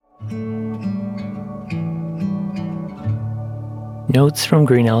Notes from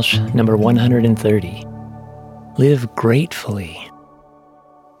Greenelsh, number 130. Live gratefully.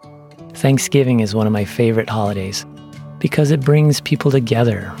 Thanksgiving is one of my favorite holidays because it brings people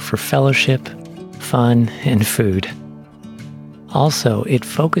together for fellowship, fun, and food. Also, it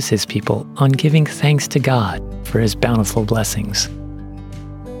focuses people on giving thanks to God for His bountiful blessings.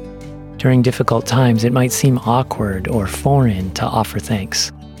 During difficult times, it might seem awkward or foreign to offer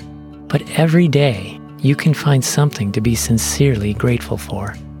thanks. But every day, you can find something to be sincerely grateful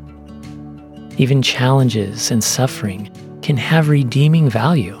for. Even challenges and suffering can have redeeming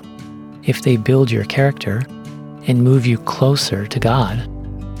value if they build your character and move you closer to God.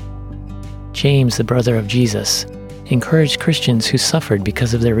 James, the brother of Jesus, encouraged Christians who suffered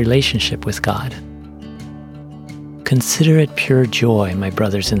because of their relationship with God. Consider it pure joy, my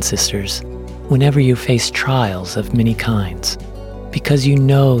brothers and sisters, whenever you face trials of many kinds, because you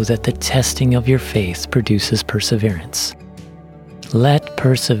know that the testing of your faith produces perseverance. Let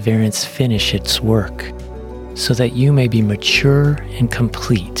perseverance finish its work, so that you may be mature and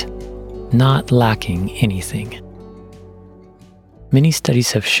complete, not lacking anything. Many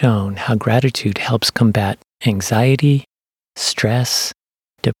studies have shown how gratitude helps combat anxiety, stress,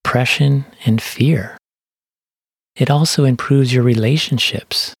 depression, and fear. It also improves your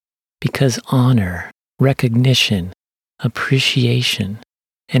relationships because honor, recognition, appreciation,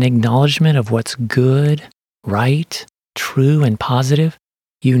 and acknowledgement of what's good, right, true, and positive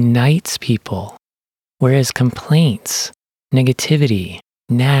unites people, whereas complaints, negativity,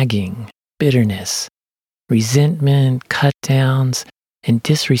 nagging, bitterness, resentment, cut-downs, and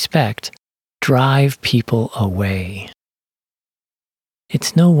disrespect drive people away.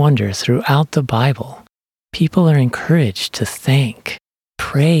 It's no wonder throughout the Bible, people are encouraged to thank,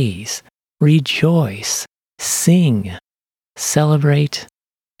 praise, rejoice, sing, celebrate,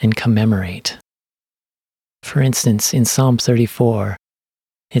 and commemorate. For instance, in Psalm 34,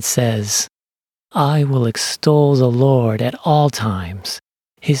 it says, "I will extol the Lord at all times.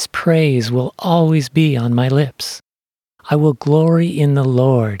 His praise will always be on my lips. I will glory in the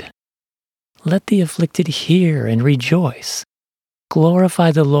Lord. Let the afflicted hear and rejoice.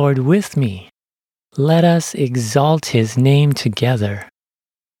 Glorify the Lord with me. Let us exalt His name together.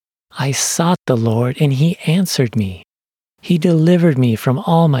 I sought the Lord, and He answered me. He delivered me from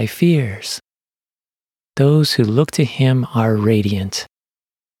all my fears. Those who look to Him are radiant.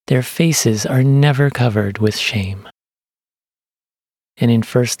 Their faces are never covered with shame." And in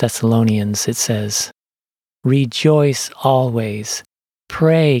 1 Thessalonians it says, "Rejoice always,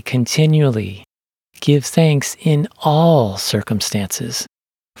 pray continually, give thanks in all circumstances,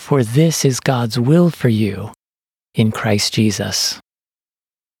 for this is God's will for you in Christ Jesus."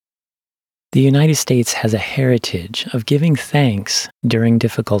 The United States has a heritage of giving thanks during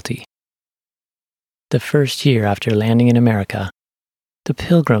difficulty. The first year after landing in America, the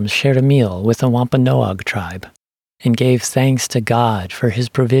Pilgrims shared a meal with the Wampanoag tribe and gave thanks to God for His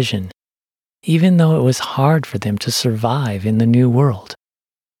provision, even though it was hard for them to survive in the New World.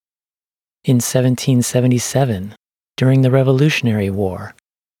 In 1777, during the Revolutionary War,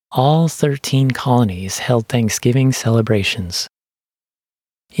 all 13 colonies held Thanksgiving celebrations.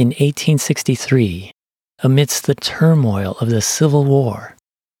 In 1863, amidst the turmoil of the Civil War,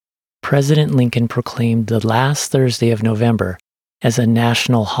 President Lincoln proclaimed the last Thursday of November as a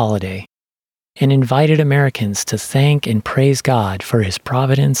national holiday and invited Americans to thank and praise God for His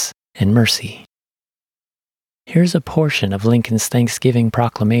providence and mercy. Here's a portion of Lincoln's Thanksgiving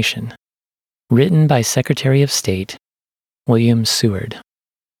proclamation, written by Secretary of State William Seward.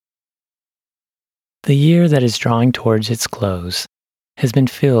 "The year that is drawing towards its close has been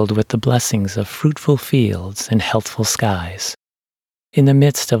filled with the blessings of fruitful fields and healthful skies. In the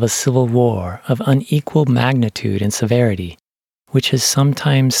midst of a civil war of unequal magnitude and severity, which has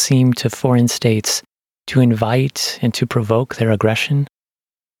sometimes seemed to foreign states to invite and to provoke their aggression,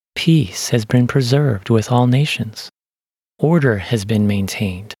 peace has been preserved with all nations. Order has been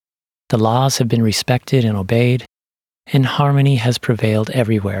maintained, the laws have been respected and obeyed, and harmony has prevailed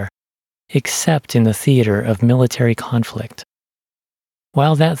everywhere, except in the theater of military conflict.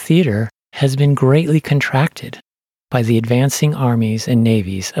 While that theater has been greatly contracted by the advancing armies and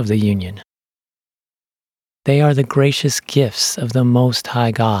navies of the Union. They are the gracious gifts of the Most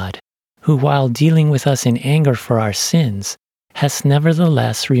High God, who, while dealing with us in anger for our sins, has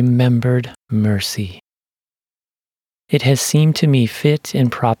nevertheless remembered mercy. It has seemed to me fit and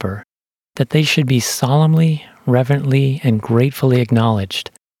proper that they should be solemnly, reverently, and gratefully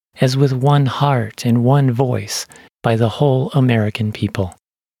acknowledged, as with one heart and one voice, by the whole American people.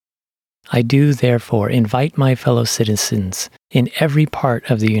 I do therefore invite my fellow citizens in every part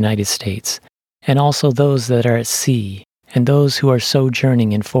of the United States, and also those that are at sea and those who are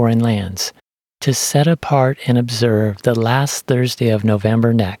sojourning in foreign lands, to set apart and observe the last Thursday of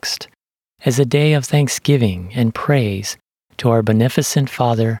November next as a day of thanksgiving and praise to our beneficent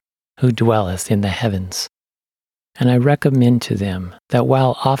Father who dwelleth in the heavens. And I recommend to them that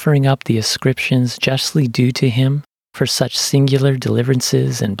while offering up the ascriptions justly due to him for such singular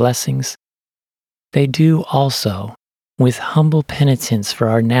deliverances and blessings, they do also, with humble penitence for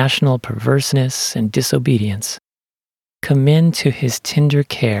our national perverseness and disobedience, commend to his tender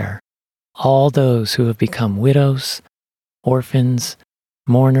care all those who have become widows, orphans,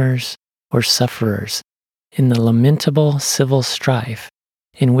 mourners, or sufferers in the lamentable civil strife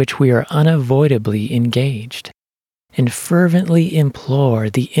in which we are unavoidably engaged, and fervently implore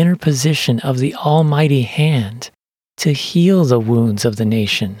the interposition of the Almighty hand to heal the wounds of the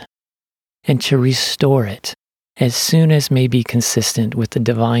nation and to restore it as soon as may be consistent with the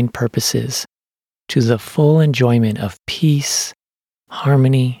divine purposes to the full enjoyment of peace,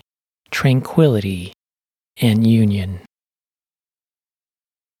 harmony, tranquility, and union.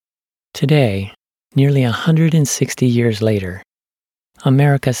 Today, nearly 160 years later,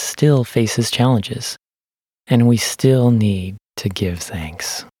 America still faces challenges, and we still need to give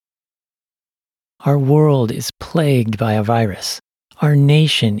thanks. Our world is plagued by a virus. Our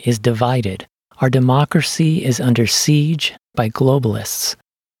nation is divided. Our democracy is under siege by globalists.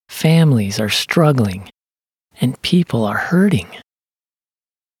 Families are struggling, and people are hurting.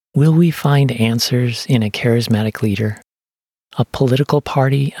 Will we find answers in a charismatic leader, a political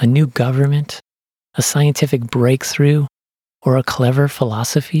party, a new government, a scientific breakthrough, or a clever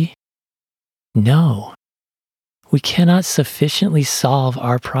philosophy? No. We cannot sufficiently solve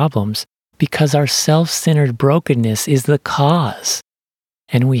our problems because our self-centered brokenness is the cause,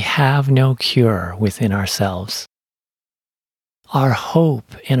 and we have no cure within ourselves. Our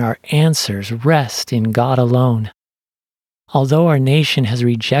hope and our answers rest in God alone. Although our nation has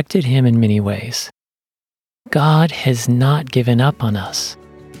rejected him in many ways, God has not given up on us.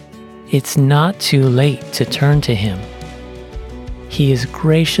 It's not too late to turn to him. He is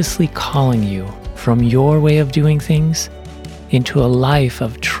graciously calling you from your way of doing things into a life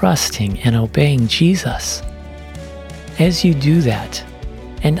of trusting and obeying Jesus. As you do that,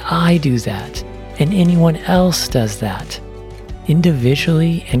 and I do that, and anyone else does that,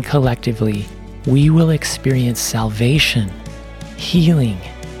 individually and collectively, we will experience salvation, healing,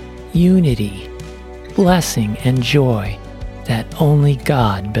 unity, blessing, and joy that only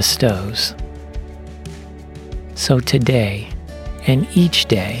God bestows. So today, and each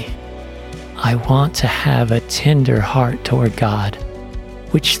day, I want to have a tender heart toward God,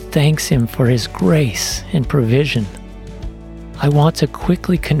 which thanks him for his grace and provision. I want to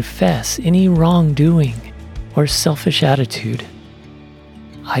quickly confess any wrongdoing or selfish attitude.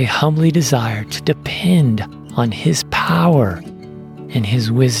 I humbly desire to depend on his power and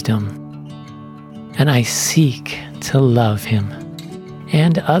his wisdom, and I seek to love him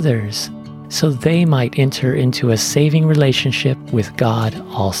and others so they might enter into a saving relationship with God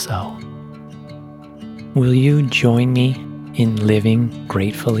also. Will you join me in living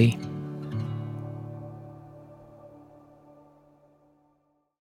gratefully?